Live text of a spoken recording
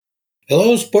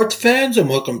Hello, sports fans, and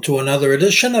welcome to another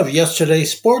edition of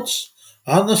Yesterday's Sports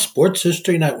on the Sports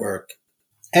History Network.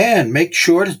 And make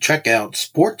sure to check out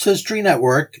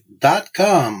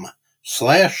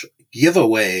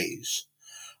sportshistorynetwork.com/giveaways.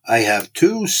 I have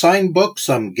two signed books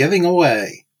I'm giving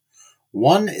away.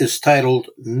 One is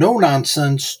titled No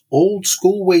Nonsense Old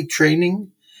School Weight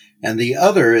Training, and the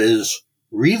other is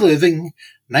Reliving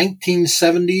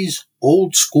 1970s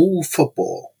Old School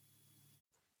Football.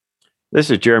 This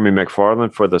is Jeremy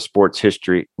McFarland for the Sports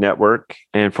History Network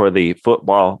and for the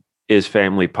Football is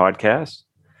Family podcast.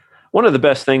 One of the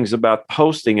best things about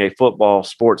hosting a football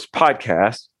sports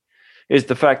podcast is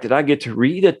the fact that I get to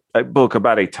read a book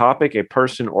about a topic, a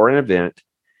person, or an event,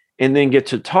 and then get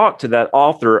to talk to that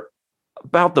author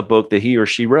about the book that he or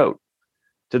she wrote.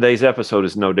 Today's episode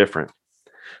is no different.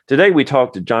 Today we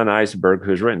talk to John Eisenberg,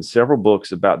 who has written several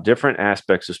books about different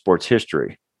aspects of sports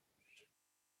history.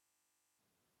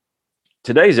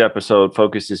 Today's episode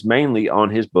focuses mainly on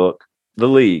his book, The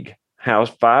League: How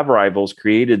Five Rivals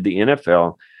Created the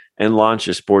NFL and Launched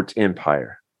a Sports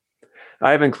Empire.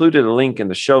 I have included a link in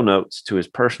the show notes to his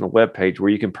personal webpage where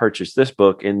you can purchase this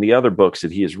book and the other books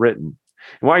that he has written.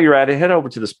 And while you're at it, head over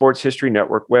to the Sports History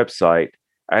Network website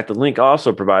at the link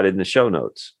also provided in the show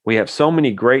notes. We have so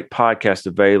many great podcasts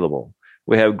available.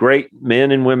 We have great men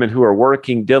and women who are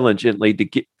working diligently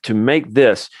to make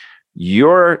this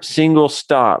your single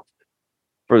stop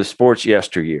for the sports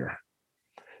yesteryear.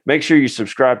 Make sure you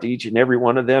subscribe to each and every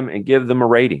one of them and give them a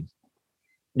rating.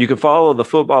 You can follow the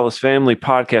Football is Family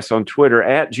podcast on Twitter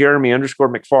at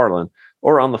Jeremy_McFarland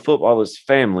or on the Football is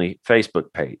Family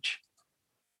Facebook page.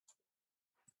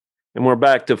 And we're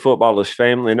back to Football is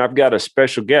Family, and I've got a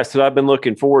special guest that I've been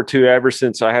looking forward to ever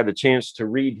since I had the chance to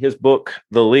read his book,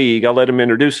 The League. I'll let him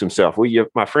introduce himself. Will you,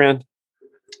 my friend?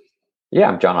 Yeah,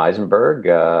 I'm John Eisenberg.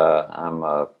 I'm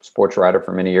a sports writer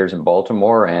for many years in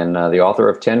Baltimore and the author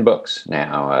of 10 books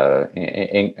now,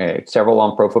 several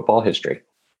on pro football history.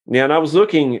 Yeah, and I was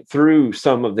looking through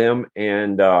some of them,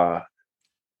 and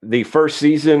the first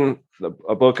season,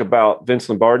 a book about Vince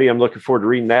Lombardi, I'm looking forward to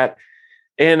reading that.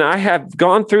 And I have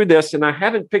gone through this, and I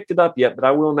haven't picked it up yet, but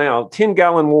I will now. 10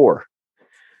 Gallon War,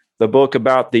 the book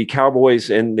about the Cowboys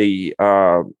and the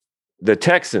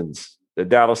Texans, the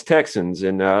Dallas Texans.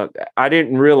 And I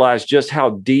didn't realize just how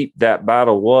deep that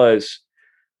battle was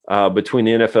between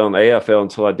the NFL and the AFL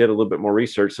until I did a little bit more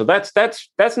research. So that's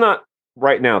not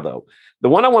right now, though. The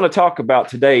one I want to talk about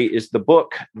today is the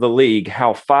book, The League: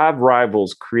 How Five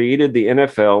Rivals Created the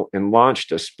NFL and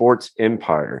Launched a Sports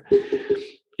Empire.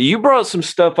 You brought some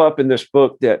stuff up in this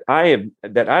book that I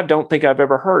don't think I've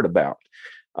ever heard about.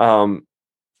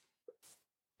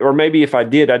 Or maybe if I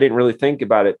did, I didn't really think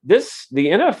about it. The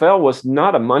NFL was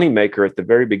not a moneymaker at the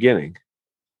very beginning.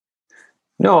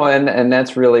 No, and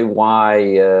that's really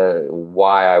why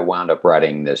I wound up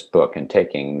writing this book and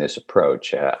taking this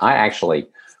approach. I actually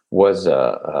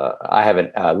I have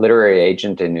a literary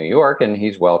agent in New York, and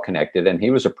he's well connected, and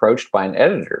he was approached by an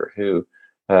editor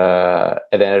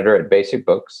an editor at Basic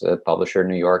Books, a publisher in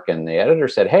New York, and the editor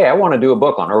said, "Hey, I want to do a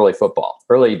book on early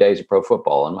days of pro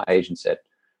football." And my agent said,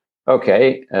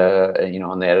 "Okay,"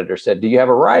 and the editor said, "Do you have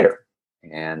a writer?"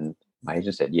 And my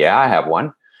agent said, "Yeah, I have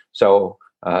one." So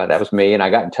that was me, and I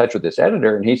got in touch with this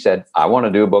editor, and he said, "I want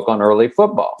to do a book on early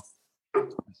football." I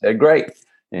said, "Great."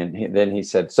 And then he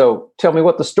said, "So tell me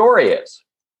what the story is."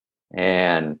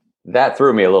 And that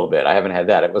threw me a little bit. I haven't had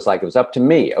that. It was like it was up to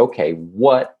me. Okay,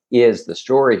 what is the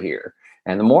story here?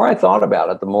 And the more I thought about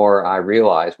it, the more I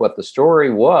realized what the story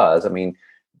was. I mean,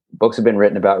 books have been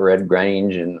written about Red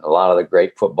Grange and a lot of the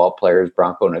great football players,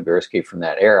 Bronco Nagurski from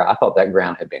that era. I thought that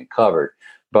ground had been covered.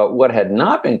 But what had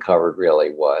not been covered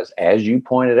really was, as you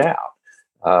pointed out,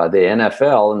 the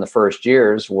NFL in the first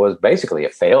years was basically a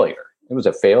failure. It was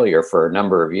a failure for a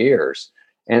number of years.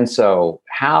 And so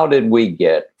how did we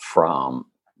get from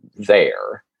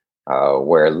there,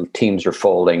 where teams are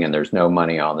folding and there's no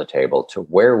money on the table, to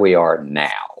where we are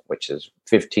now, which is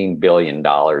 $15 billion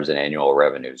in annual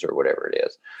revenues or whatever it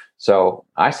is? So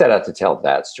I set out to tell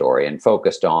that story and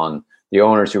focused on the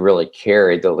owners who really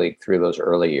carried the league through those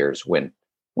early years when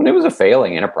it was a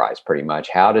failing enterprise, pretty much.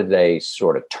 How did they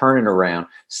sort of turn it around,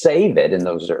 save it in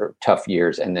those tough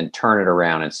years, and then turn it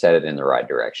around and set it in the right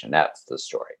direction? That's the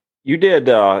story. You did,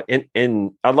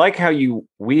 and I like how you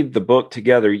weave the book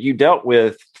together. You dealt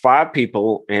with five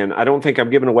people, and I don't think I'm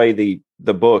giving away the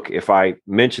book if I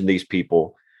mention these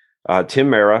people: Tim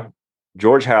Mara,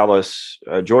 George Halas,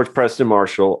 George Preston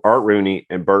Marshall, Art Rooney,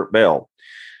 and Burt Bell.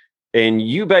 And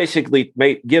you basically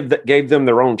gave them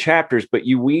their own chapters, but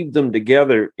you weaved them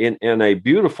together in a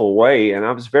beautiful way. And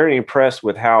I was very impressed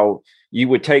with how you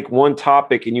would take one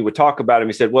topic and you would talk about them.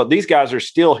 He said, well, these guys are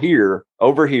still here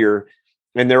over here,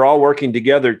 and they're all working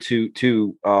together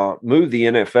to move the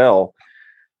NFL.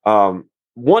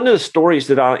 One of the stories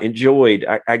that I enjoyed,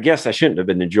 I guess I shouldn't have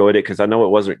enjoyed it because I know it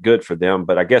wasn't good for them,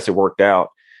 but I guess it worked out,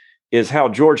 is how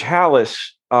George Halas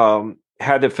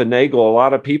had to finagle a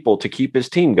lot of people to keep his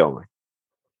team going.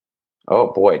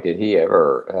 Oh boy, did he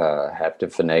ever have to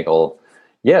finagle?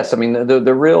 Yes, I mean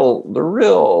the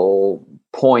real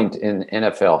point in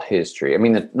NFL history. I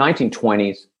mean the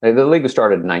 1920s. The league was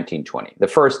started in 1920. The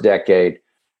first decade,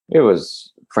 it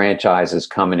was franchises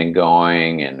coming and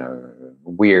going and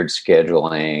weird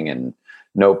scheduling and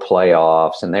no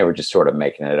playoffs, and they were just sort of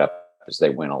making it up as they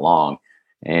went along.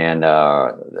 And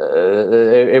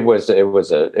it was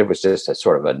just a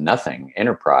sort of a nothing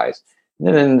enterprise.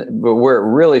 And then where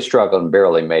it really struggled and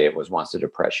barely made it was once the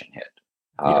Depression hit.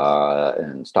 Yes.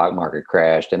 And stock market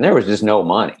crashed, and there was just no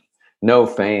money, no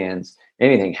fans,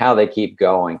 anything. How they keep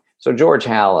going. So George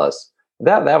Halas,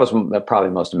 that was probably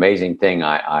the most amazing thing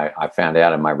I found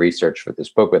out in my research for this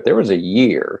book. But there was a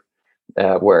year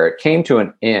where it came to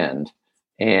an end,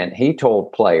 and he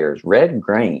told players, Red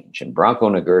Grange and Bronco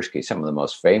Nagurski, some of the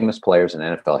most famous players in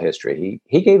NFL history,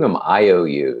 he gave them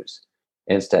IOUs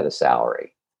instead of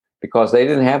salary because they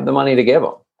didn't have the money to give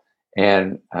them.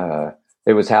 And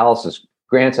it was Halas's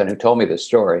grandson who told me this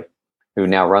story, who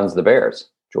now runs the Bears,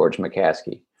 George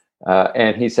McCaskey.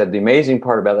 And he said, the amazing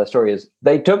part about that story is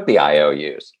they took the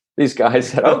IOUs. These guys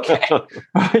said, okay,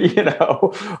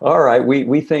 all right,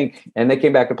 we think, and they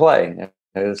came back to play.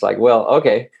 And it's like, well,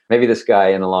 okay, maybe this guy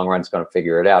in the long run is going to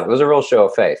figure it out. It was a real show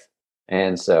of faith.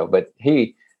 And so, but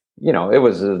he, it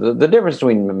was the difference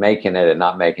between making it and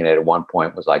not making it at one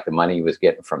point was like the money he was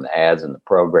getting from the ads and the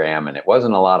program. And it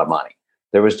wasn't a lot of money.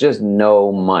 There was just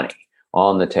no money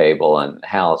on the table. And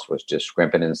Halas was just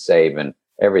scrimping and saving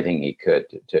everything he could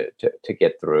to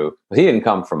get through. But he didn't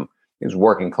come from, he was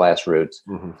working class roots.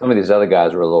 Mm-hmm. Some of these other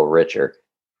guys were a little richer.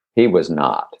 He was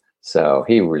not. So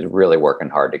he was really working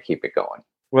hard to keep it going.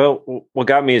 Well, what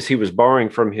got me is he was borrowing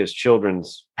from his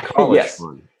children's college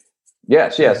fund.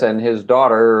 Yes, and his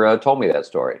daughter told me that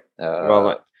story.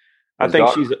 I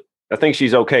think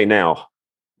she's okay now.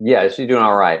 Yeah, she's doing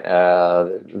all right.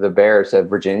 The Bears have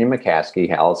Virginia McCaskey,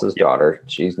 Halas's daughter.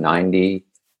 She's 90.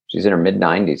 She's in her mid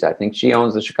 90s. I think she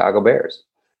owns the Chicago Bears.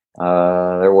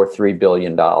 They're worth $3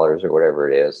 billion or whatever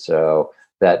it is. So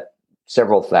that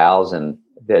several thousand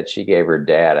that she gave her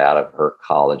dad out of her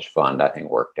college fund, I think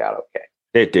worked out okay.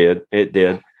 It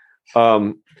did.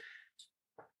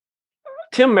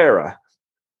 Tim Mara,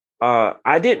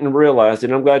 I didn't realize,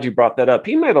 and I'm glad you brought that up.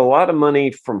 He made a lot of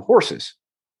money from horses.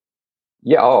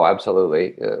 Yeah, oh,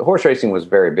 absolutely. Horse racing was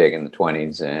very big in the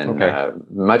 20s and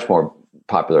much more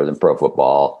popular than pro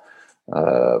football,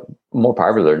 more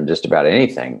popular than just about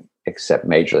anything except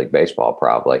Major League Baseball,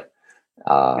 probably.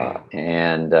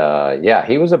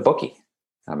 He was a bookie.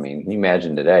 I mean, can you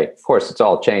imagine today? Of course, it's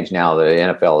all changed now. The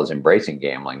NFL is embracing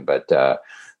gambling, but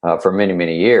for many,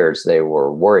 many years, they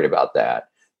were worried about that.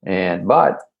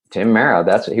 But Tim Mara,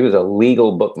 he was a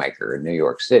legal bookmaker in New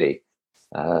York City.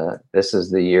 This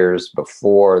is the years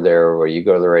before where you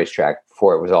go to the racetrack,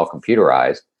 before it was all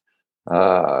computerized.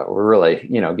 We're really,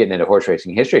 getting into horse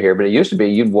racing history here, but it used to be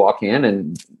you'd walk in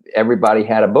and everybody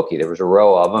had a bookie. There was a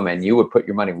row of them, and you would put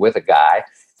your money with a guy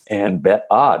and bet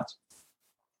odds.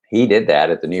 He did that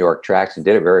at the New York tracks and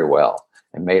did it very well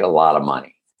and made a lot of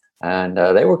money. And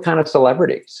they were kind of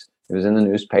celebrities. It was in the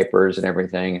newspapers and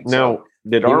everything. And now,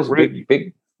 did Art Rooney?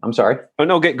 Big? I'm sorry. Oh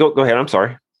no, go ahead. I'm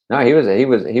sorry. No, he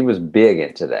was big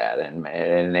into that, and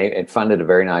it funded a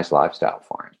very nice lifestyle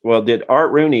for him. Well, did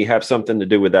Art Rooney have something to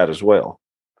do with that as well?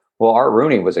 Well, Art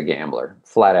Rooney was a gambler,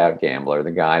 flat out gambler.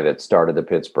 The guy that started the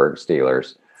Pittsburgh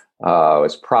Steelers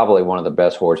was probably one of the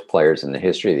best horse players in the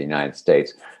history of the United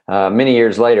States. Many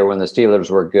years later, when the Steelers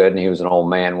were good and he was an old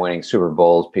man winning Super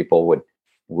Bowls, people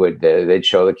they'd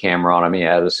show the camera on him. He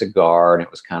had a cigar, and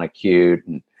it was kind of cute,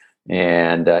 and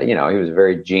he was a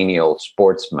very genial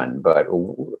sportsman. But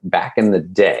back in the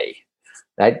day,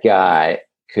 that guy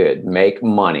could make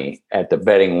money at the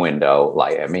betting window.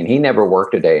 He never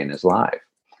worked a day in his life.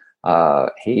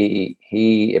 He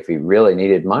if he really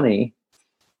needed money,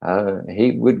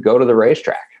 he would go to the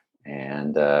racetrack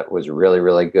and was really,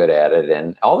 really good at it.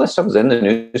 And all this stuff was in the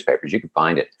newspapers. You could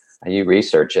find it. You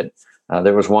research it.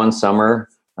 There was one summer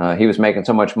he was making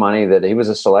so much money that he was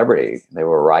a celebrity. They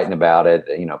were writing about it.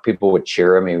 People would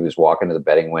cheer him. He was walking to the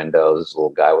betting window. This little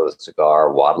guy with a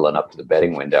cigar waddling up to the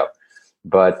betting window.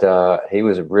 But he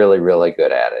was really, really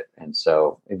good at it. And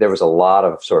so there was a lot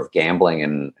of sort of gambling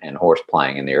and horse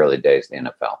playing in the early days of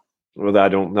the NFL. Well, I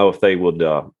don't know if they would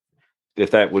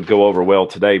if that would go over well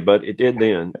today, but it did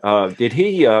then. Did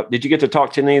you get to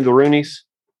talk to any of the Rooneys?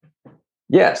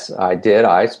 Yes, I did.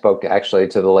 I spoke actually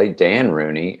to the late Dan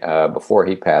Rooney before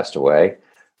he passed away.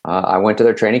 I went to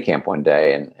their training camp one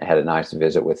day and had a nice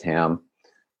visit with him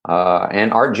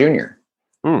and Art Jr.,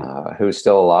 who's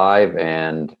still alive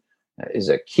and is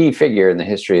a key figure in the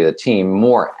history of the team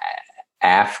more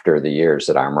after the years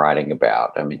that I'm writing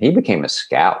about. I mean, he became a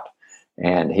scout,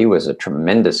 and he was a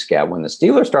tremendous scout. When the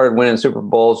Steelers started winning Super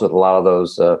Bowls with a lot of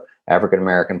those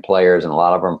African-American players, and a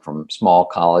lot of them from small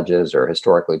colleges or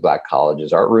historically black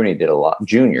colleges, Art Rooney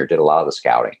Jr. did a lot of the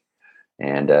scouting.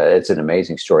 And it's an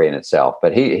amazing story in itself.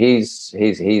 But he's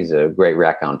a great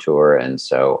raconteur, and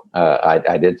so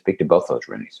I did speak to both those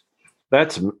Rooneys.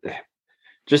 That's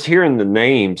just hearing the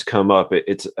names come up.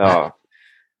 It's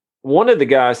one of the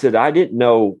guys that I didn't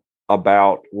know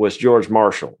about was George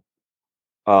Marshall.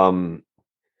 I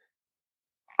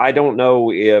don't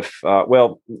know if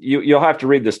you'll have to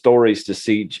read the stories to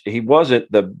see. He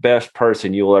wasn't the best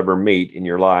person you'll ever meet in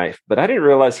your life, but I didn't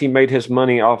realize he made his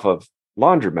money off of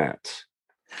laundromats.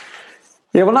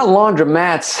 Yeah, well, not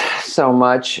laundromats so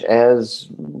much as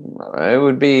it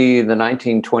would be the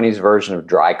 1920s version of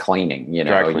dry cleaning.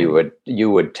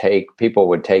 People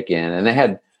would take in, and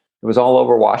it was all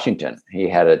over Washington. He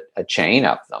had a chain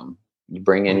of them. You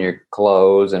bring in your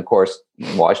clothes, and of course,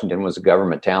 Washington was a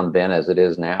government town then, as it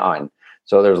is now, and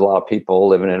so there's a lot of people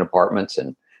living in apartments,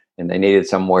 and they needed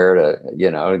somewhere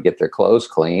to get their clothes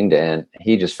cleaned, and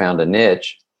he just found a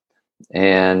niche.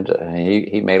 And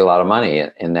he made a lot of money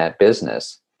in that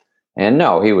business. And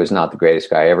no, he was not the greatest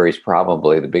guy ever. He's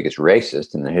probably the biggest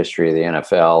racist in the history of the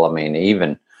NFL. I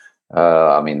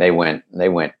mean, they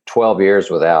went 12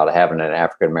 years without having an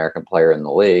African-American player in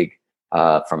the league,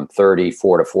 from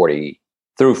 34 to 40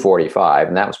 through 45.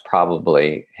 And that was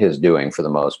probably his doing for the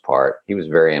most part. He was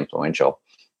very influential.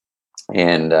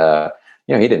 And,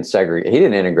 he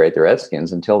didn't integrate the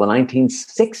Redskins until the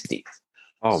 1960s.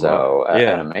 Oh, so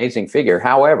an amazing figure.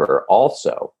 However,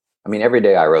 also, I mean, every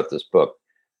day I wrote this book,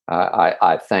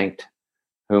 I thanked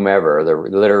whomever, the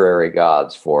literary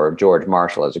gods, for George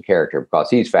Marshall as a character, because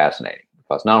he's fascinating.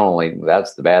 Because not only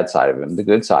that's the bad side of him, the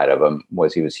good side of him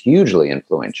was he was hugely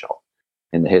influential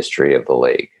in the history of the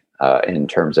league in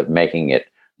terms of making it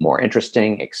more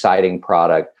interesting, exciting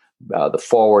product, the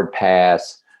forward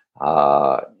pass,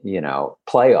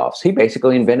 playoffs. He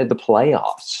basically invented the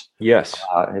playoffs. Yes.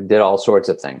 Did all sorts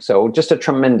of things. So just a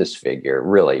tremendous figure,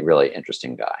 really, really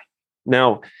interesting guy.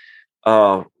 Now,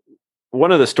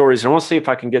 one of the stories, I want to see if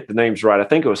I can get the names right. I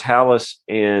think it was Halas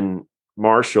and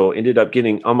Marshall ended up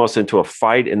getting almost into a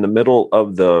fight in the middle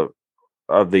of the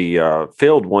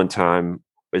field one time.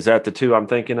 Is that the two I'm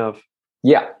thinking of?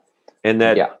 Yeah. And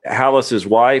that Halas's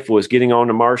wife was getting on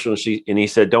to Marshall, and he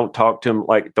said, "Don't talk to him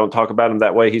don't talk about him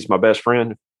that way. He's my best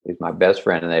friend." He's my best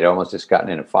friend, and they'd almost just gotten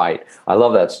in a fight. I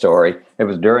love that story. It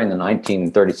was during the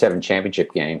 1937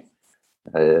 championship game.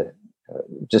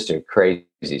 Just a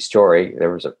crazy story.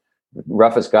 There was the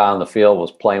roughest guy on the field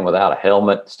was playing without a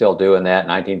helmet, still doing that in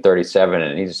 1937,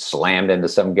 and he slammed into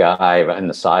some guy in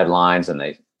the sidelines, and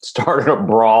they started a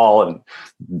brawl, and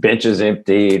benches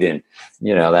emptied, and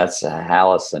that's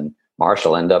Halas and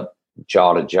Marshall end up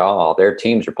jaw to jaw. Their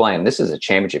teams are playing. This is a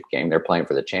championship game. They're playing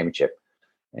for the championship.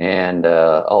 And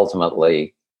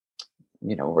ultimately,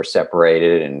 we're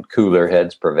separated and cooler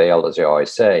heads prevailed, as they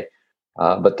always say.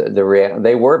 But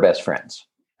they were best friends.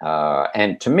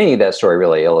 And to me, that story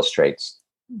really illustrates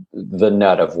the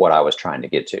nut of what I was trying to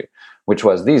get to, which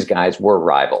was these guys were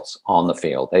rivals on the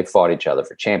field. They fought each other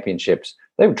for championships.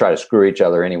 They would try to screw each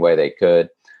other any way they could.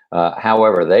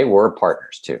 However, they were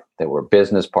partners too. They were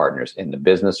business partners in the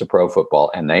business of pro football,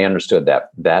 and they understood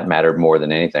that mattered more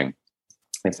than anything.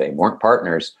 If they weren't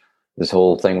partners, this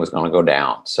whole thing was going to go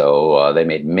down. So they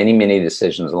made many, many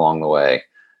decisions along the way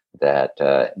that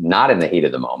not in the heat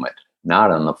of the moment,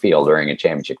 not on the field during a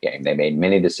championship game. They made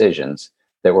many decisions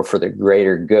that were for the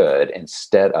greater good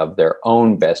instead of their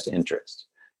own best interest.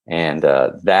 And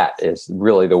that is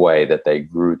really the way that they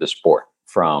grew the sport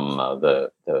from the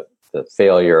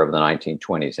failure of the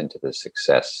 1920s into the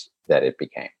success that it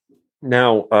became.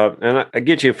 Now, and I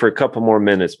get you for a couple more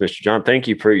minutes, Mr. John. Thank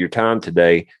you for your time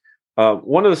today.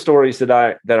 One of the stories that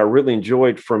I really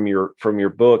enjoyed from your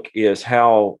book is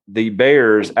how the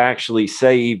Bears actually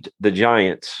saved the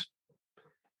Giants,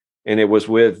 and it was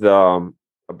with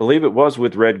I believe it was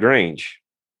with Red Grange.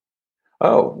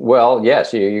 Oh well,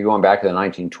 yes. You're going back to the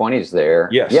 1920s there.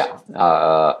 Yes. Yeah.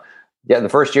 The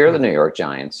first year of the New York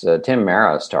Giants, Tim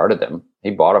Mara started them.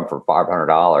 He bought them for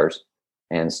 $500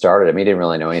 and started them. He didn't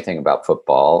really know anything about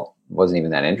football, wasn't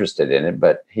even that interested in it,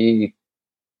 but he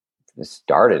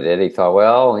started it, he thought,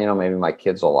 well, maybe my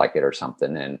kids will like it or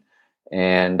something.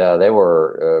 And they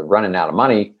were running out of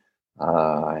money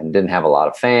and didn't have a lot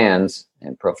of fans,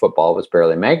 and pro football was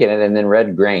barely making it. And then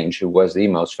Red Grange, who was the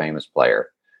most famous player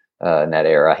in that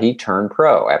era, he turned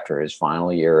pro after his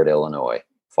final year at Illinois,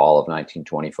 fall of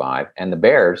 1925, and the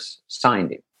Bears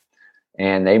signed him.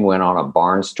 And they went on a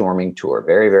barnstorming tour,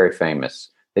 very, very famous.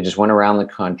 They just went around the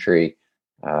country.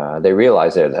 They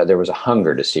realized that there was a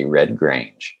hunger to see Red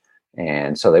Grange.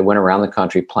 And so they went around the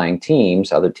country playing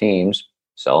teams, other teams,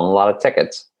 selling a lot of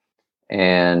tickets.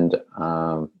 And,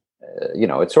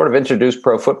 it sort of introduced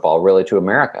pro football really to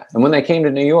America. And when they came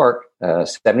to New York,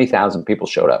 70,000 people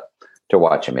showed up to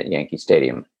watch him at Yankee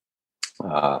Stadium.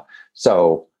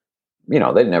 So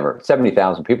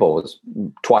 70,000 people was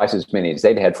twice as many as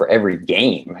they'd had for every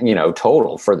game,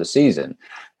 total for the season.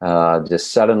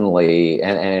 Just suddenly,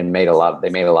 and they made a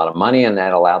lot of money, and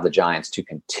that allowed the Giants to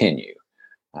continue.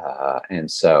 And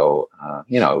so,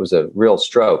 it was a real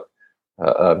stroke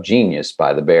of genius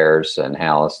by the Bears and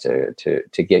Halas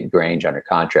to get Grange under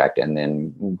contract and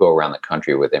then go around the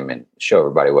country with him and show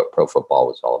everybody what pro football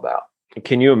was all about.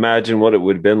 Can you imagine what it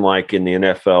would have been like in the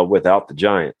NFL without the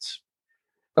Giants?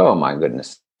 Oh my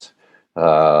goodness.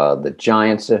 The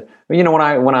Giants, I'm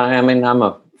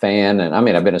a fan, and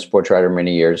I've been a sports writer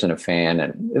many years and a fan.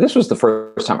 And this was the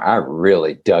first time I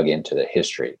really dug into the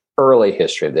early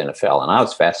history of the NFL. And I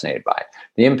was fascinated by it.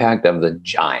 The impact of the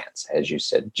Giants, as you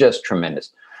said, just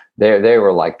tremendous. They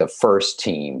were like the first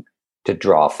team to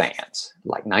draw fans,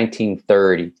 like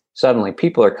 1930. Suddenly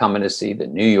people are coming to see the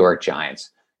New York Giants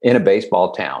in a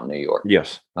baseball town, New York.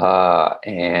 Yes.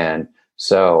 And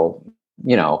so,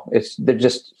 they're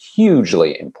just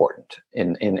hugely important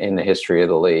in the history of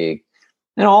the league.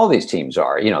 And all these teams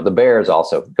are, the Bears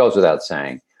also, goes without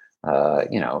saying, they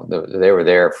were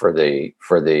there for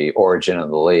the origin of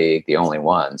the league, the only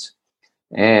ones.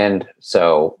 And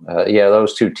so,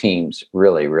 those two teams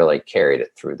really, really carried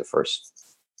it through the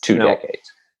first two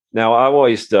decades. Now, I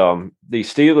always, the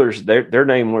Steelers, their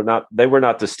name were not the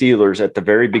Steelers at the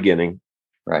very beginning.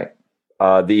 Right.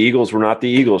 The Eagles were not the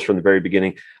Eagles from the very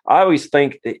beginning. I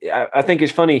think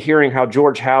it's funny hearing how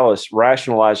George Halas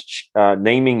rationalized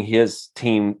naming his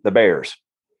team the Bears.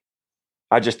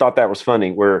 I just thought that was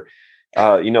funny where,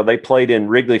 they played in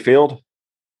Wrigley Field.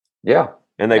 Yeah.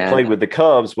 And they played with the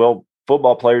Cubs. Well,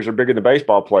 football players are bigger than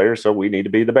baseball players, so we need to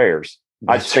be the Bears.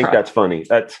 I just think that's funny.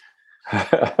 That's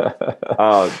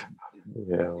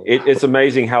it's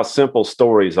amazing how simple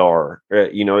stories are.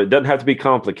 It doesn't have to be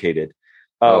complicated.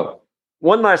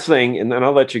 One last thing, and then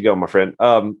I'll let you go, my friend.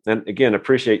 And again,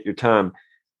 appreciate your time.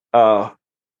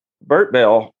 Bert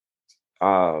Bell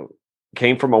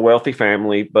came from a wealthy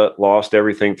family, but lost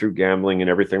everything through gambling and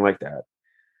everything like that.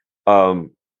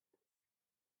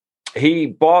 He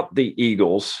bought the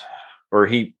Eagles, or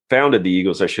he founded the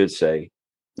Eagles, I should say.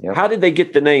 Yep. How did they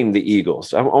get the name the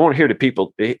Eagles? I want to hear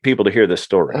people to hear this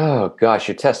story. Oh gosh,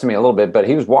 you're testing me a little bit, but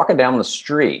he was walking down the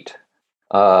street,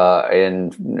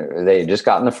 and they had just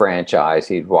gotten the franchise.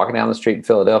 He's walking down the street in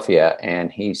Philadelphia,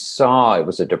 and he saw, it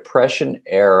was a Depression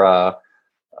era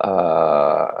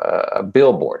a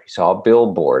billboard. He saw a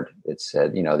billboard that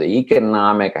said, the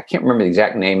economic, I can't remember the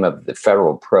exact name of the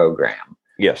federal program.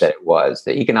 Yes, that it was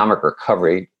the economic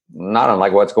recovery. Not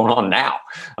unlike what's going on now,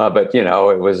 but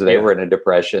it was, they were in a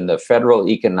depression. The federal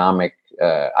economic,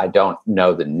 I don't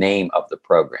know the name of the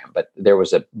program, but there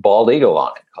was a bald eagle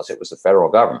on it because it was the federal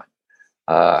government.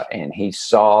 And he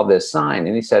saw this sign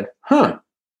and he said,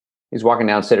 he's walking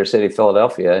down Center City,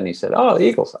 Philadelphia. And he said, oh,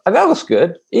 Eagles, that looks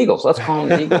good. Eagles, let's call them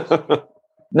the Eagles.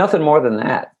 Nothing more than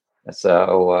that.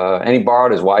 So, and he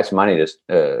borrowed his wife's money to,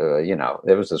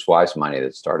 it was his wife's money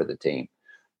that started the team.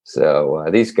 So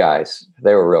these guys,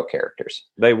 they were real characters.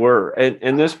 They were. And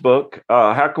in this book,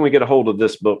 how can we get a hold of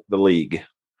this book, The League?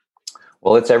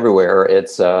 Well, it's everywhere.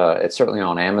 It's certainly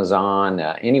on Amazon,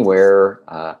 anywhere.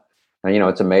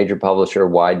 It's a major publisher,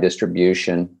 wide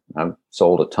distribution. I've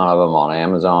sold a ton of them on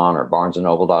Amazon or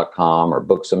BarnesandNoble.com or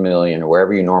Books A Million or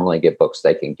wherever you normally get books.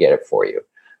 They can get it for you.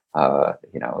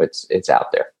 It's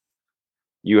out there.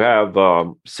 You have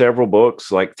several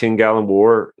books like 10 Gallon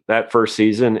War, that first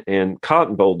season, and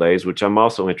Cotton Bowl Days, which I'm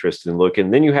also interested in looking.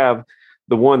 Then you have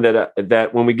the one that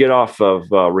when we get off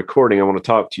of recording, I want to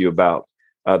talk to you about,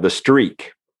 The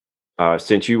Streak.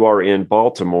 Since you are in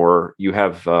Baltimore, you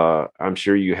have, I'm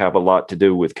sure you have a lot to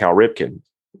do with Cal Ripken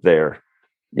there.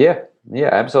 Yeah,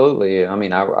 absolutely. I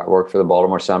mean, I worked for the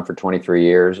Baltimore Sun for 23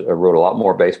 years. I wrote a lot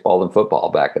more baseball than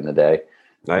football back in the day.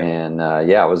 Right. And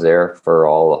I was there for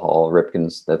all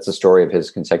Ripken's. That's the story of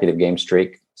his consecutive game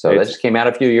streak. So that just came out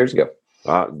a few years ago.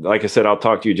 Like I said, I'll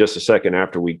talk to you just a second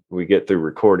after we get through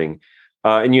recording.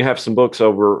 and you have some books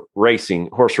over racing,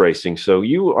 horse racing. So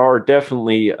you are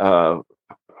definitely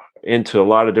into a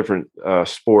lot of different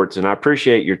sports, and I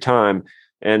appreciate your time.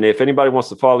 And if anybody wants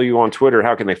to follow you on Twitter,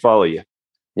 how can they follow you?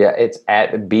 Yeah, it's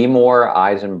at B More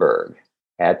Eisenberg,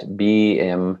 at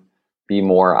BM B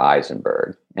More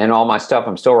Eisenberg. And all my stuff,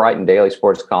 I'm still writing daily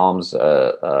sports columns.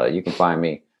 You can find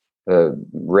me,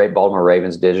 Baltimore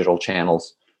Ravens digital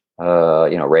channels,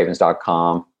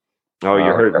 ravens.com. Oh,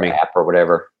 you're hurting me. App or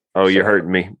whatever. Oh, you're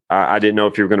hurting me. I didn't know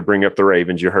if you were going to bring up the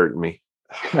Ravens. You're hurting me.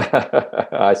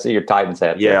 I see your Titans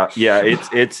hat. Yeah.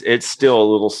 It's still a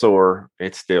little sore.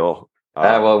 It's still.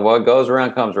 Well, what goes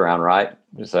around comes around, right?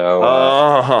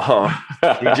 So.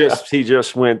 He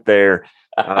just went there.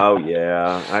 Oh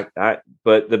yeah.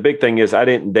 But the big thing is I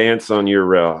didn't dance on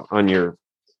your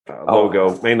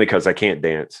logo, mainly because I can't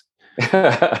dance.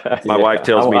 My wife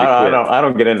tells me to quit. I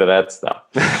don't get into that stuff.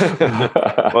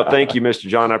 Well, thank you, Mr.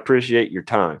 John. I appreciate your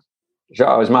time. Sure,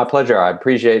 it was my pleasure. I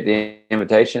appreciate the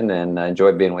invitation and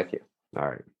enjoyed being with you. All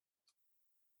right.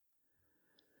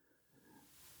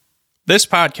 This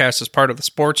podcast is part of the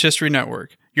Sports History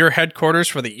Network, your headquarters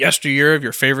for the yesteryear of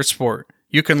your favorite sport.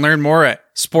 You can learn more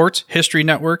at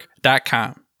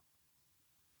sportshistorynetwork.com.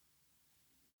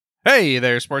 Hey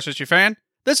there, sports history fan.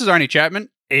 This is Arnie Chapman,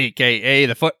 a.k.a.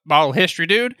 the Football History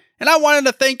Dude, and I wanted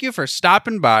to thank you for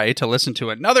stopping by to listen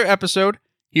to another episode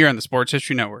here on the Sports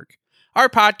History Network. Our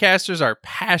podcasters are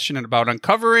passionate about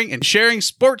uncovering and sharing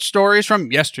sports stories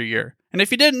from yesteryear. And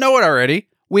if you didn't know it already,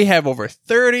 we have over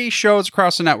 30 shows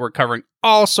across the network covering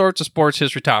all sorts of sports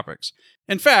history topics.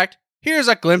 In fact, here's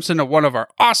a glimpse into one of our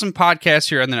awesome podcasts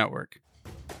here on the network.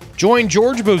 Join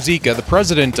George Bozica, the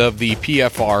president of the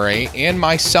PFRA, and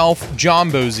myself, John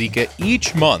Bozica,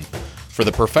 each month for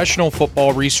the Professional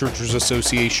Football Researchers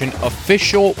Association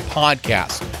official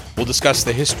podcast. We'll discuss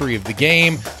the history of the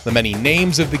game, the many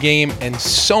names of the game, and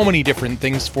so many different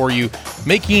things for you,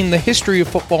 making the history of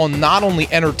football not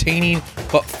only entertaining,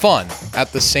 but fun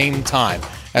at the same time,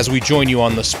 as we join you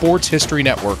on the Sports History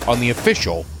Network on the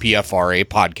official PFRA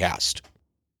podcast.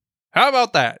 How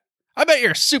about that? I bet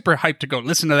you're super hyped to go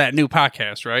listen to that new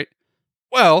podcast, right?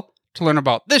 Well, to learn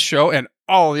about this show and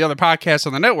all the other podcasts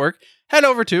on the network, head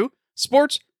over to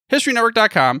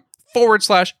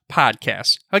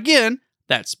sportshistorynetwork.com/podcast. Again,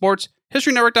 that's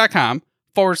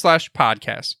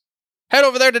sportshistorynetwork.com/podcast. Head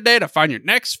over there today to find your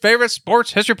next favorite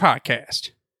sports history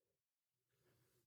podcast.